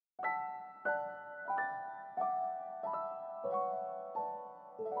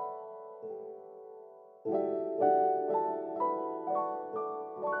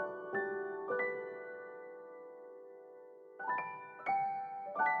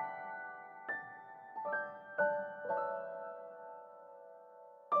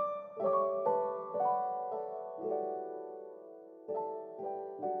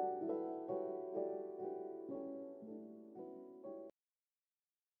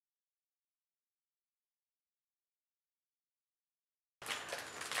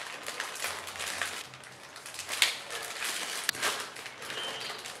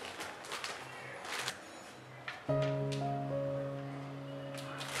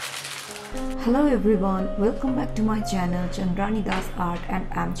Hello everyone, welcome back to my channel Chandrani does art and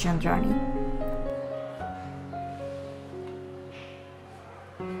I'm Chandrani.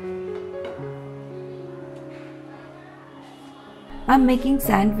 I'm making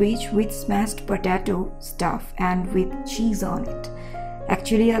sandwich with smashed potato stuff and with cheese on it.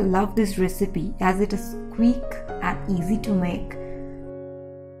 Actually I love this recipe as it is quick and easy to make.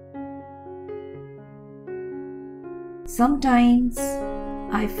 Sometimes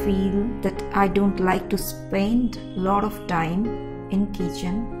I feel that I don't like to spend a lot of time in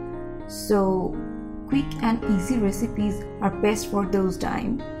kitchen, so quick and easy recipes are best for those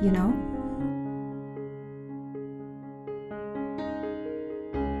times, you know.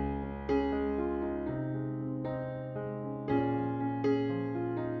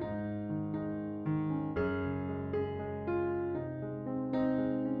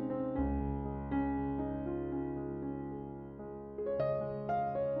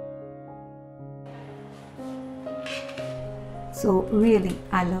 So really,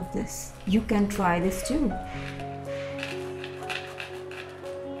 I love this. You can try this too.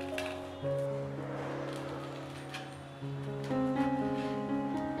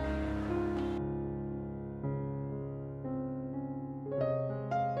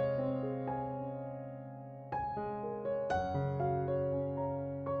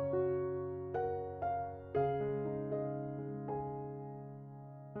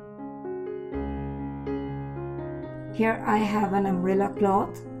 Here I have an umbrella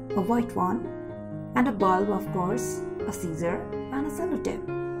cloth, a white one, and a bulb of course, a scissor and a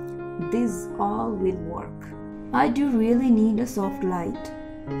sellotape. This all will work. I do really need a soft light,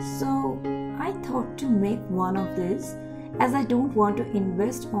 so I thought to make one of these as I don't want to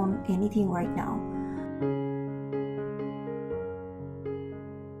invest on anything right now.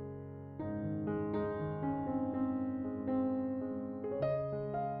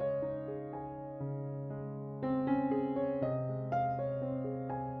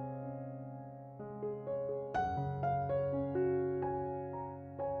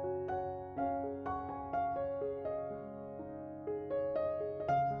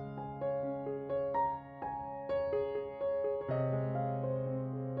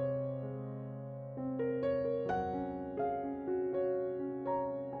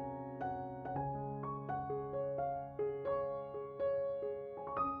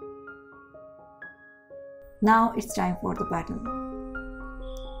 Now it's time for the battle.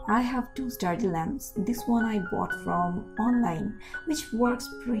 I have two sturdy lamps. This one I bought from online, which works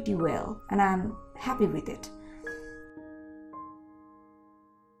pretty well and I'm happy with it.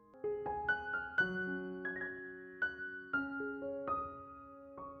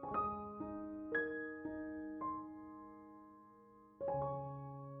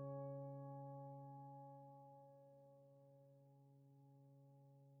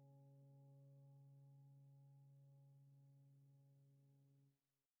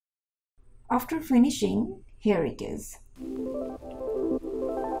 After finishing, here it is.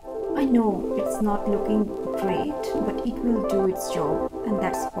 I know it's not looking great, but it will do its job, and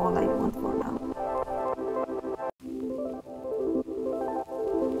that's all I want for now.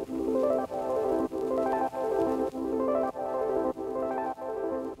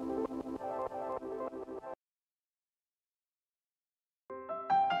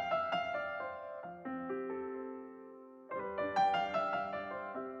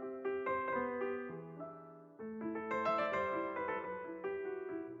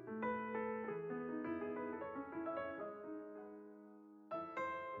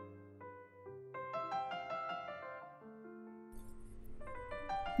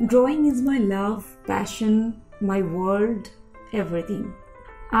 Drawing is my love, passion, my world, everything.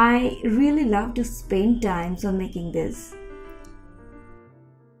 I really love to spend time on making this.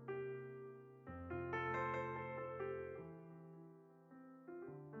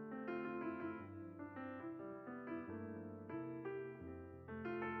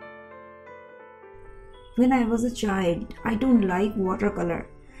 When I was a child, I don't like watercolor,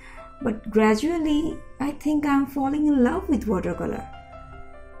 but gradually I think I'm falling in love with watercolor.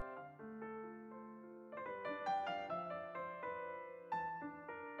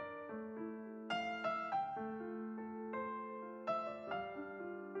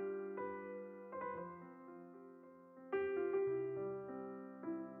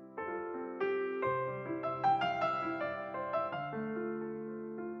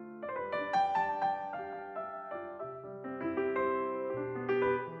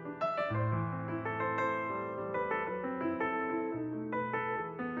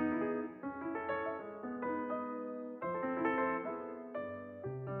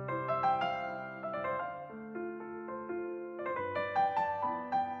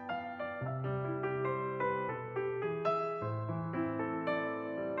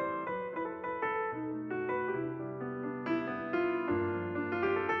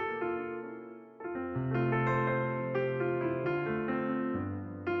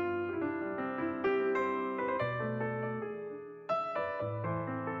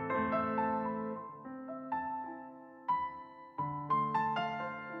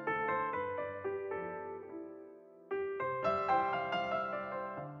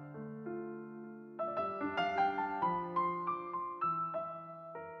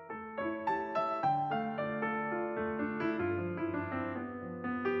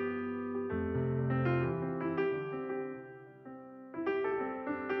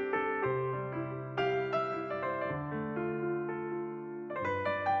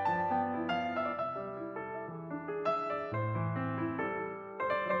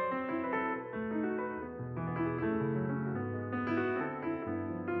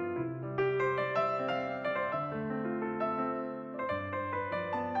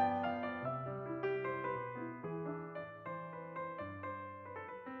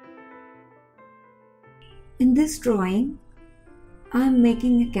 In this drawing, I am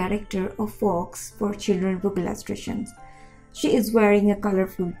making a character of fox for children book illustrations. She is wearing a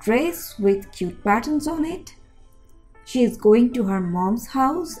colorful dress with cute patterns on it. She is going to her mom's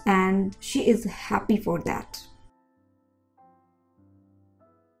house and she is happy for that.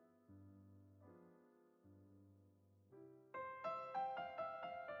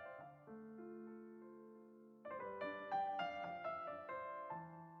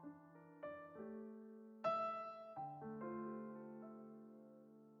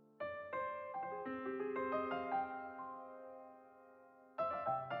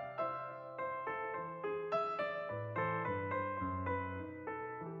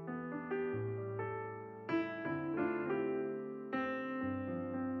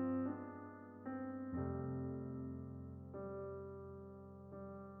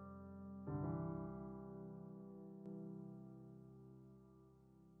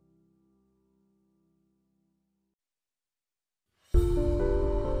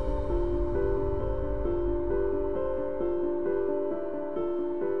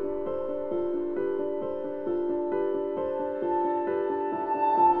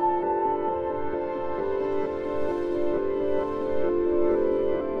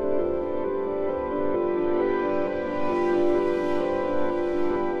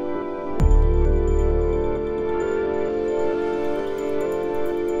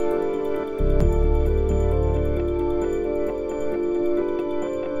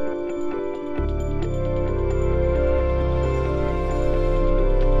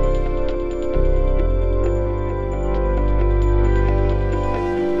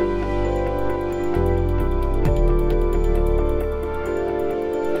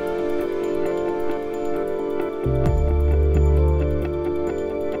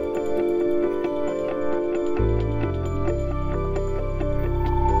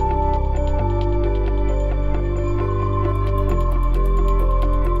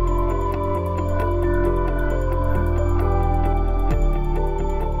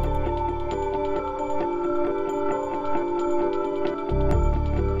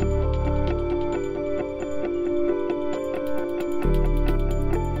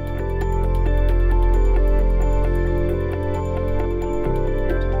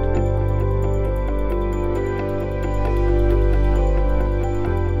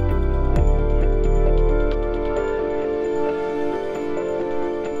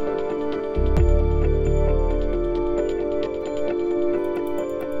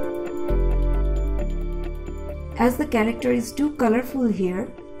 As the character is too colorful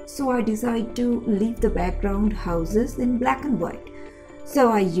here, so I decided to leave the background houses in black and white.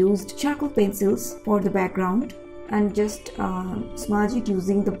 So I used charcoal pencils for the background and just smudge it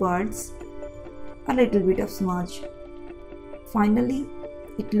using the birds, a little bit of smudge. Finally,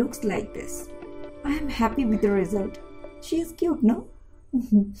 it looks like this. I am happy with the result. She is cute, no?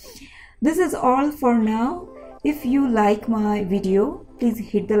 This is all for now. If you like my video, please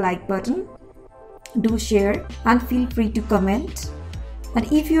hit the like button. Do share and feel free to comment.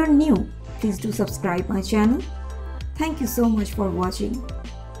 And if you are new, please do subscribe my channel. Thank you so much for watching.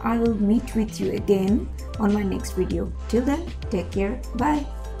 I will meet with you again on my next video. Till then, take care. Bye.